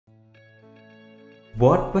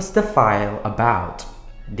What was the file about?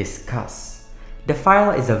 Discuss. The file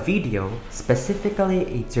is a video, specifically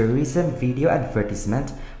a tourism video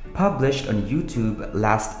advertisement published on YouTube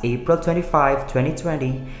last April 25,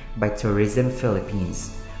 2020 by Tourism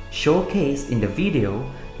Philippines. Showcased in the video,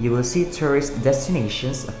 you will see tourist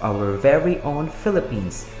destinations of our very own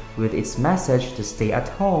Philippines with its message to stay at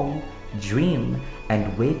home, dream,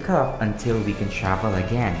 and wake up until we can travel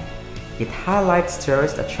again. It highlights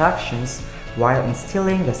tourist attractions while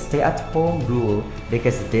instilling the stay-at-home rule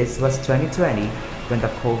because this was 2020 when the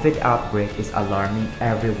COVID outbreak is alarming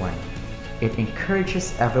everyone. It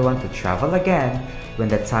encourages everyone to travel again when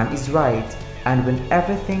the time is right and when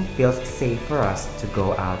everything feels safe for us to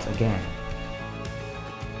go out again.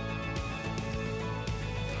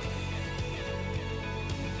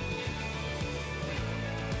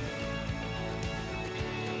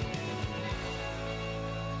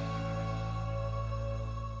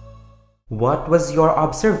 What was your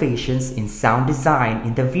observations in sound design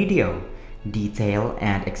in the video? Detail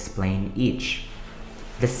and explain each.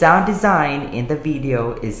 The sound design in the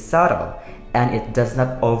video is subtle and it does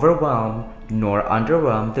not overwhelm nor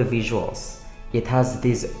underwhelm the visuals. It has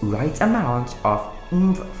this right amount of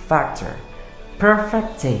oomph factor,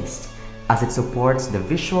 perfect taste, as it supports the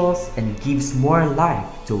visuals and gives more life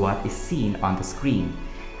to what is seen on the screen.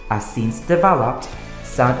 As scenes developed,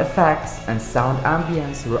 sound effects and sound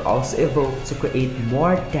ambience were also evoked to create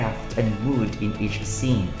more depth and mood in each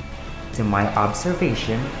scene. To my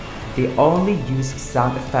observation, they only use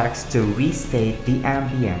sound effects to restate the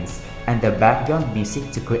ambience and the background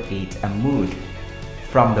music to create a mood.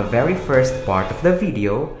 From the very first part of the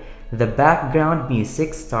video, the background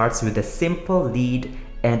music starts with a simple lead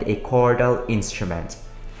and a chordal instrument.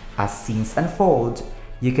 As scenes unfold,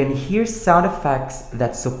 you can hear sound effects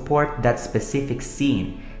that support that specific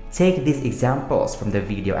scene. Take these examples from the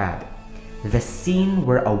video ad. The scene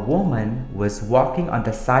where a woman was walking on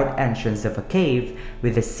the side entrance of a cave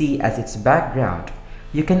with the sea as its background.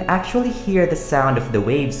 You can actually hear the sound of the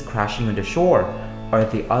waves crashing on the shore, or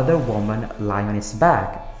the other woman lying on its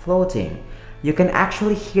back, floating. You can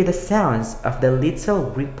actually hear the sounds of the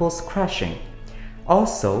little ripples crashing.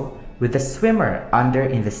 Also, with the swimmer under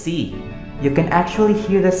in the sea, you can actually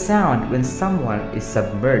hear the sound when someone is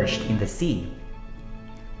submerged in the sea.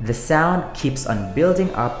 The sound keeps on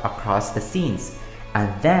building up across the scenes, and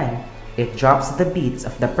then it drops the beats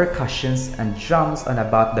of the percussions and drums on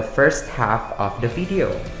about the first half of the video,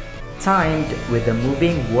 timed with the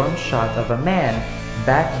moving warm shot of a man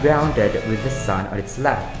backgrounded with the sun on its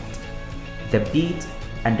left. The beat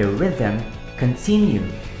and the rhythm continue,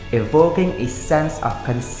 evoking a sense of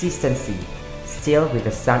consistency, still with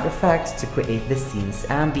the sound effects to create the scene's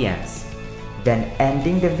ambience, then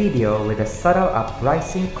ending the video with a subtle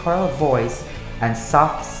uprising choral voice and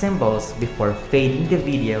soft cymbals before fading the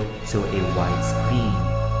video to a widescreen.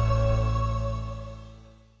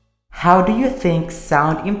 How do you think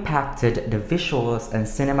sound impacted the visuals and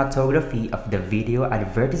cinematography of the video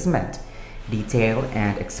advertisement? Detail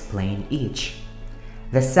and explain each.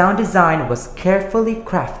 The sound design was carefully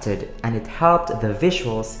crafted and it helped the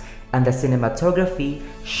visuals and the cinematography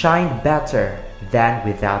shine better than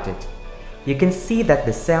without it. You can see that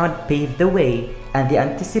the sound paved the way and the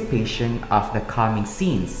anticipation of the coming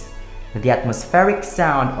scenes. The atmospheric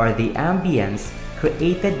sound or the ambience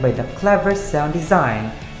created by the clever sound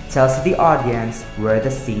design tells the audience where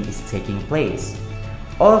the scene is taking place.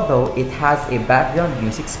 Although it has a background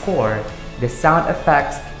music score, the sound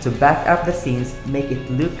effects to back up the scenes make it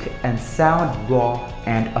look and sound raw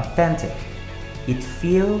and authentic. It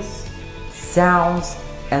feels, sounds,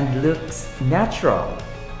 and looks natural,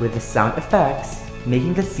 with the sound effects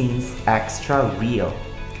making the scenes extra real.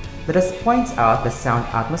 Let us point out the sound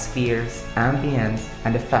atmospheres, ambience,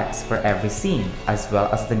 and effects for every scene, as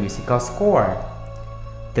well as the musical score.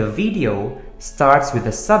 The video starts with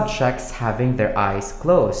the subjects having their eyes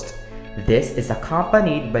closed. This is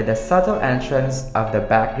accompanied by the subtle entrance of the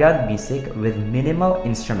background music with minimal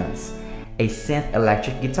instruments, a synth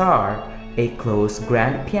electric guitar, a closed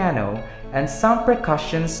grand piano, and some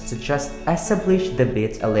percussions to just establish the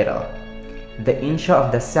beat a little. The intro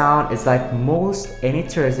of the sound is like most any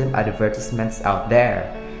tourism advertisements out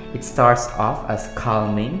there. It starts off as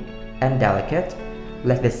calming and delicate,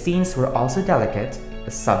 like the scenes were also delicate,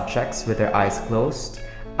 the subjects with their eyes closed,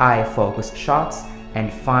 eye-focused shots,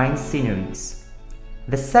 and fine sceneries.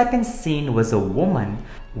 The second scene was a woman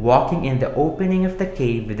walking in the opening of the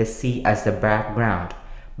cave with the sea as the background.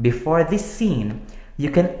 Before this scene, you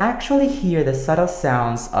can actually hear the subtle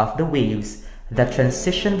sounds of the waves that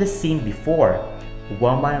transition the scene before,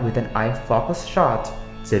 woman with an eye-focused shot,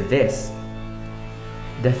 to this.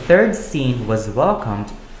 The third scene was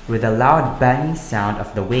welcomed with a loud banging sound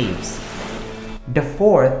of the waves. The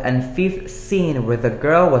fourth and fifth scene, where the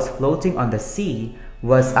girl was floating on the sea,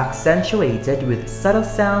 was accentuated with subtle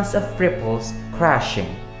sounds of ripples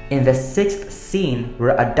crashing. In the sixth scene,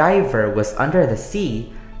 where a diver was under the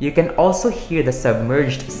sea, you can also hear the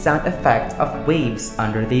submerged sound effect of waves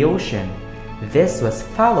under the ocean. This was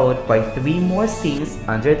followed by 3 more scenes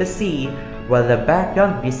under the sea, while the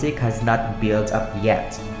background music has not built up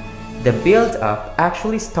yet. The build-up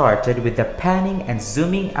actually started with the panning and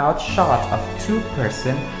zooming out shot of 2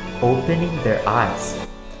 persons opening their eyes.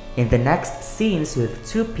 In the next scenes with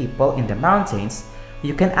 2 people in the mountains,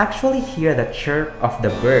 you can actually hear the chirp of the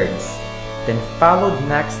birds, then followed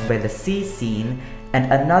next by the sea scene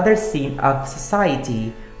and another scene of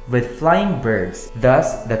society with flying birds,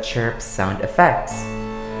 thus the chirp sound effects.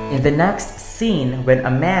 In the next scene, when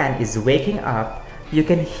a man is waking up, you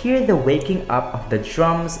can hear the waking up of the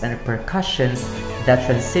drums and percussions that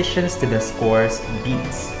transitions to the score's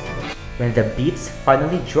beats. When the beats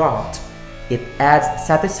finally dropped, it adds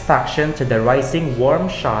satisfaction to the rising warm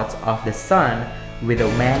shot of the sun with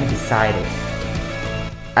a man beside it.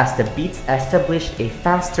 As the beats establish a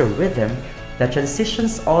faster rhythm, the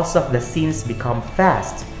transitions also of the scenes become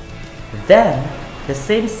fast. Then, the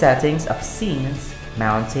same settings of scenes,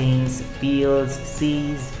 mountains, fields,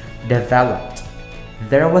 seas, developed.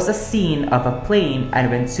 There was a scene of a plane, and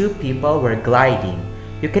when 2 people were gliding,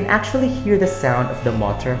 you can actually hear the sound of the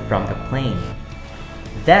motor from the plane.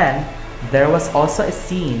 Then, there was also a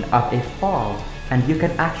scene of a fall, and you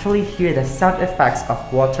can actually hear the sound effects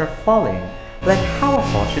of water falling, like how a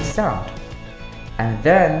fall should sound. And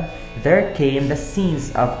then, there came the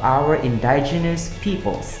scenes of our indigenous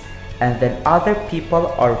peoples, and then other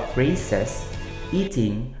people or phrases,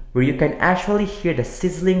 eating, where you can actually hear the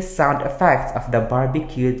sizzling sound effects of the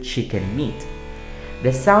barbecued chicken meat.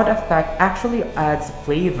 The sound effect actually adds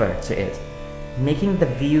flavor to it, making the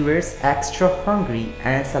viewers extra hungry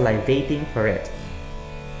and salivating for it.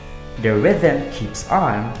 The rhythm keeps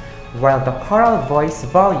on, while the choral voice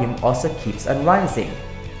volume also keeps on rising.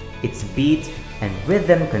 Its beat and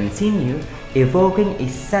rhythm continue, evoking a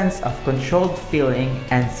sense of controlled feeling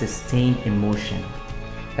and sustained emotion.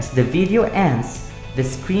 As the video ends, the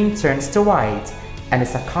screen turns to white and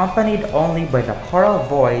is accompanied only by the choral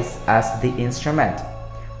voice as the instrument,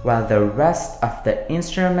 while the rest of the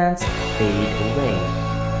instruments fade away.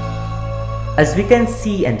 As we can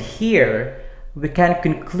see and hear, we can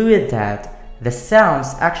conclude that the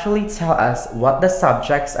sounds actually tell us what the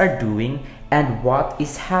subjects are doing and what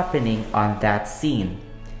is happening on that scene,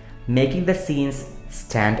 making the scenes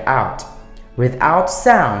stand out. Without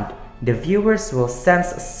sound, the viewers will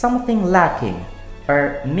sense something lacking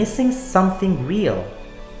or missing something real,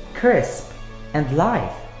 crisp, and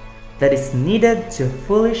live that is needed to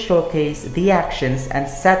fully showcase the actions and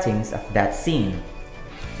settings of that scene.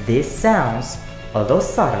 These sounds, although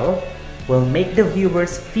subtle, will make the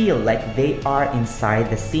viewers feel like they are inside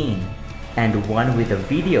the scene and one with the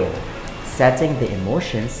video, setting the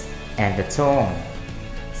emotions and the tone.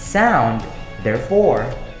 Sound,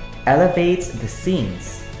 therefore, elevates the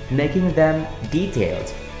scenes, making them detailed,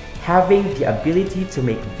 having the ability to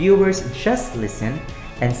make viewers just listen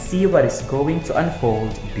and see what is going to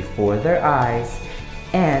unfold before their eyes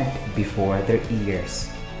and before their ears.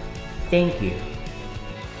 Thank you.